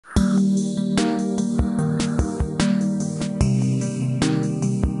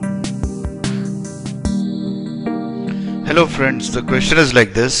Hello friends, the question is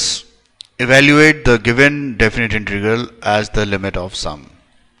like this. Evaluate the given definite integral as the limit of sum.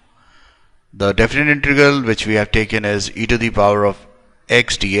 The definite integral which we have taken is e to the power of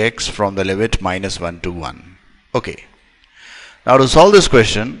x dx from the limit -1 to 1. Okay. Now to solve this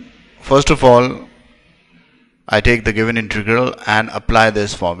question, first of all, I take the given integral and apply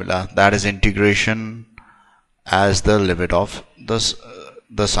this formula, that is integration as the limit of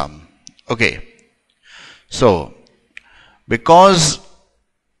the sum. Okay. So because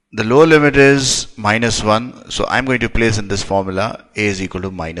the lower limit is -1, so I'm going to place in this formula a is equal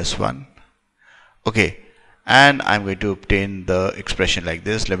to -1. Okay, and I'm going to obtain the expression like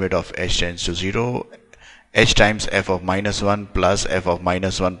this: limit of h tends to 0, h times f of -1 plus f of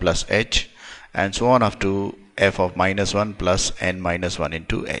 -1 plus h, and so on up to f of -1 plus n -1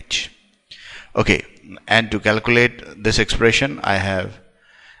 into h. Okay, and to calculate this expression, I have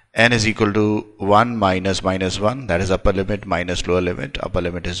n is equal to 1 minus -1, that is upper limit minus lower limit. Upper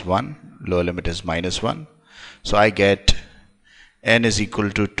limit is 1, lower limit is -1. So I get n is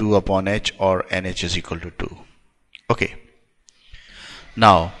equal to 2 upon h, or nh is equal to 2. Okay.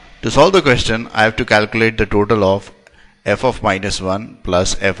 Now, to solve the question, I have to calculate the total of f of -1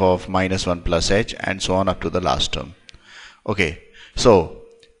 plus f of -1 plus h, and so on up to the last term. Okay. So,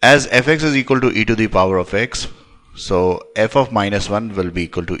 as fx is equal to e to the power of x, so f of -1 will be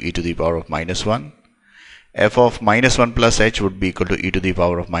equal to e to the power of -1. F of -1 plus h would be equal to e to the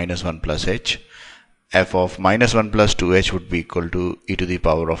power of -1 plus h. F of -1 plus 2h would be equal to e to the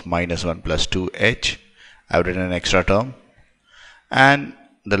power of -1 plus 2h. I've written an extra term. And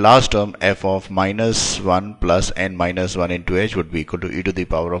the last term, f of -1 plus n -1 into h, would be equal to e to the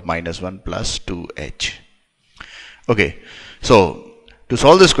power of -1 plus 2h. Okay, so to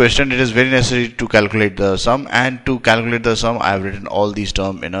solve this question, it is very necessary to calculate the sum, and to calculate the sum, I have written all these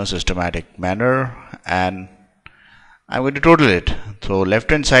terms in a systematic manner, and I'm going to total it. So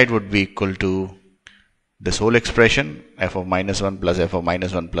left hand side would be equal to this whole expression, f of -1 plus f of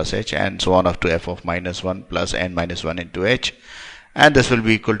 -1 plus h, and so on up to f of -1 plus n -1 into h, and this will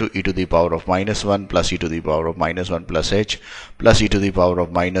be equal to e to the power of -1 plus e to the power of -1 plus h plus e to the power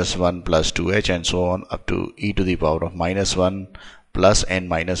of -1 plus 2h, and so on up to e to the power of -1 plus n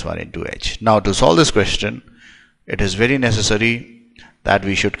 -1 into h. Now to solve this question, it is very necessary that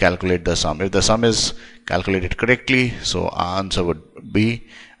we should calculate the sum. If the sum is calculated correctly, so our answer would be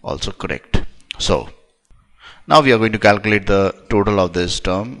also correct. So now we are going to calculate the total of this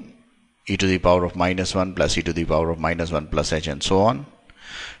term, e to the power of -1 plus e to the power of -1 plus h, and so on.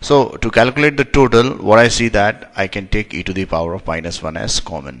 So to calculate the total, what I see that I can take e to the power of -1 as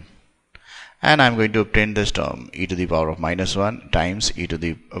common. And I'm going to obtain this term, e to the power of -1 times e to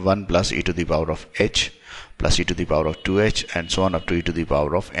the 1 plus e to the power of h plus e to the power of 2h, and so on up to e to the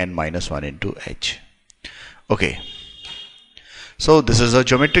power of n -1 into h. Okay. So this is a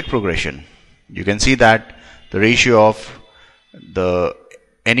geometric progression. You can see that the ratio of the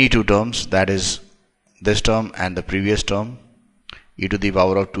any two terms, that is this term and the previous term, e to the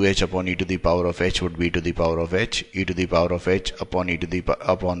power of 2h upon e to the power of h would be e to the power of h. E to the power of h upon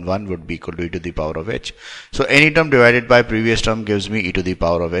upon 1 would be equal to e to the power of h. So any term divided by previous term gives me e to the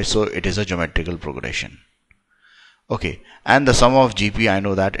power of h. So it is a geometrical progression. Okay, and the sum of GP, I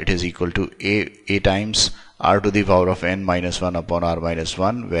know that it is equal to a times r to the power of n -1 upon r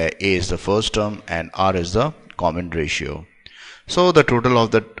 -1, where a is the first term and r is the common ratio. So the total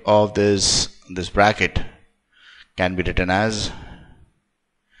of this bracket can be written as,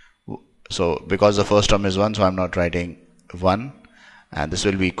 so because the first term is 1, so I'm not writing 1, and this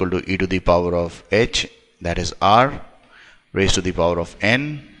will be equal to e to the power of h, that is r, raised to the power of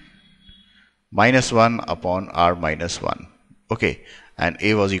n -1 upon r -1. Okay, and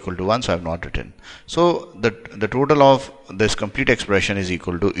a was equal to 1, so I have not written. So the total of this complete expression is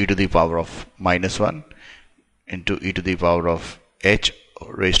equal to e to the power of -1 into e to the power of h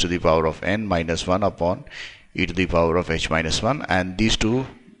raised to the power of n -1 upon e to the power of h -1, and these two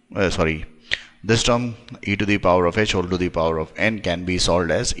this term e to the power of h whole to the power of n can be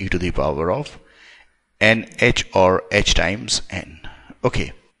solved as e to the power of nh, or h times n.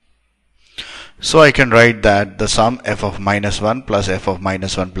 Okay, so I can write that the sum f of -1 plus f of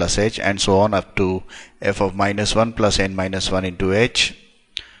 -1 plus h, and so on up to f of -1 plus n -1 into h,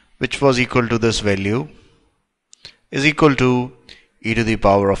 which was equal to this value, is equal to e to the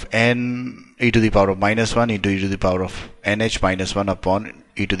power of n, e to the power of -1 into e to the power of nh -1 upon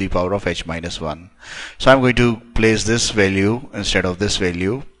e to the power of h -1. So I'm going to place this value instead of this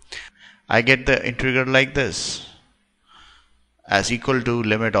value. I get the integral like this, as equal to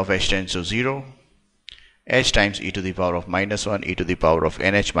limit of h tends to 0, h times e to the power of minus 1 e to the power of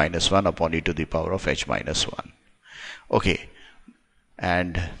nh minus 1 upon e to the power of h minus 1. Okay,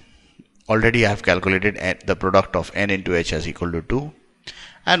 and already I have calculated the product of n into h as equal to 2.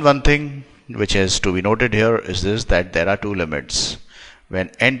 And one thing which is to be noted here is this, that there are two limits.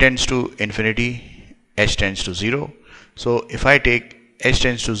 When n tends to infinity, h tends to 0. So if I take h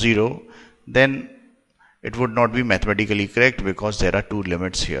tends to 0, then it would not be mathematically correct because there are two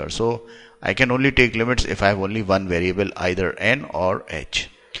limits here. So I can only take limits if I have only one variable, either n or h.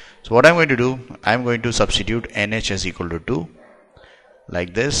 So what I'm going to do, I'm going to substitute nh as equal to 2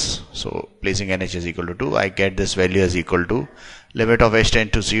 like this. So placing nh as equal to 2, I get this value as equal to limit of h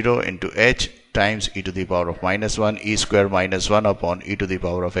tends to 0 into h times e to the power of minus 1 e square minus 1 upon e to the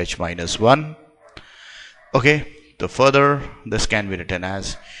power of h minus 1. Okay, so further this can be written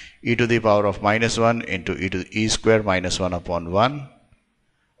as e to the power of minus 1 into e square minus 1 upon 1,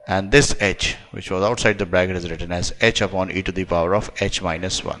 and this h which was outside the bracket is written as h upon e to the power of h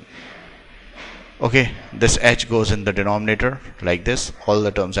minus 1. Okay, this h goes in the denominator like this, all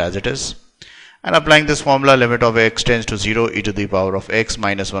the terms as it is, and applying this formula, limit of x tends to 0 e to the power of x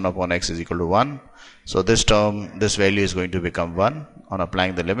minus 1 upon x is equal to 1. So this term, this value is going to become 1 on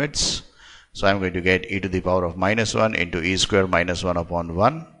applying the limits. So I'm going to get e to the power of minus 1 into e square minus 1 upon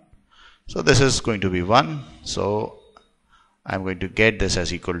 1. So this is going to be 1. So I'm going to get this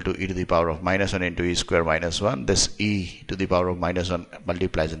as equal to e to the power of minus 1 into e square minus 1. This e to the power of minus 1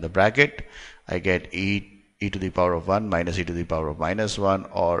 multiplies in the bracket. I get e to the power of 1 minus e to the power of minus 1,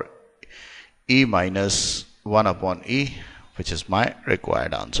 or e minus 1 upon e, which is my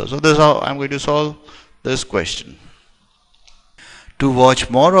required answer. So this is how I'm going to solve this question. To watch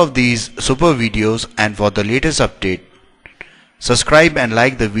more of these super videos and for the latest update, subscribe and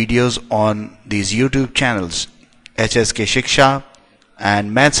like the videos on these YouTube channels, HSK Shiksha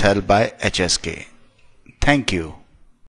and Maths Help by HSK. Thank you.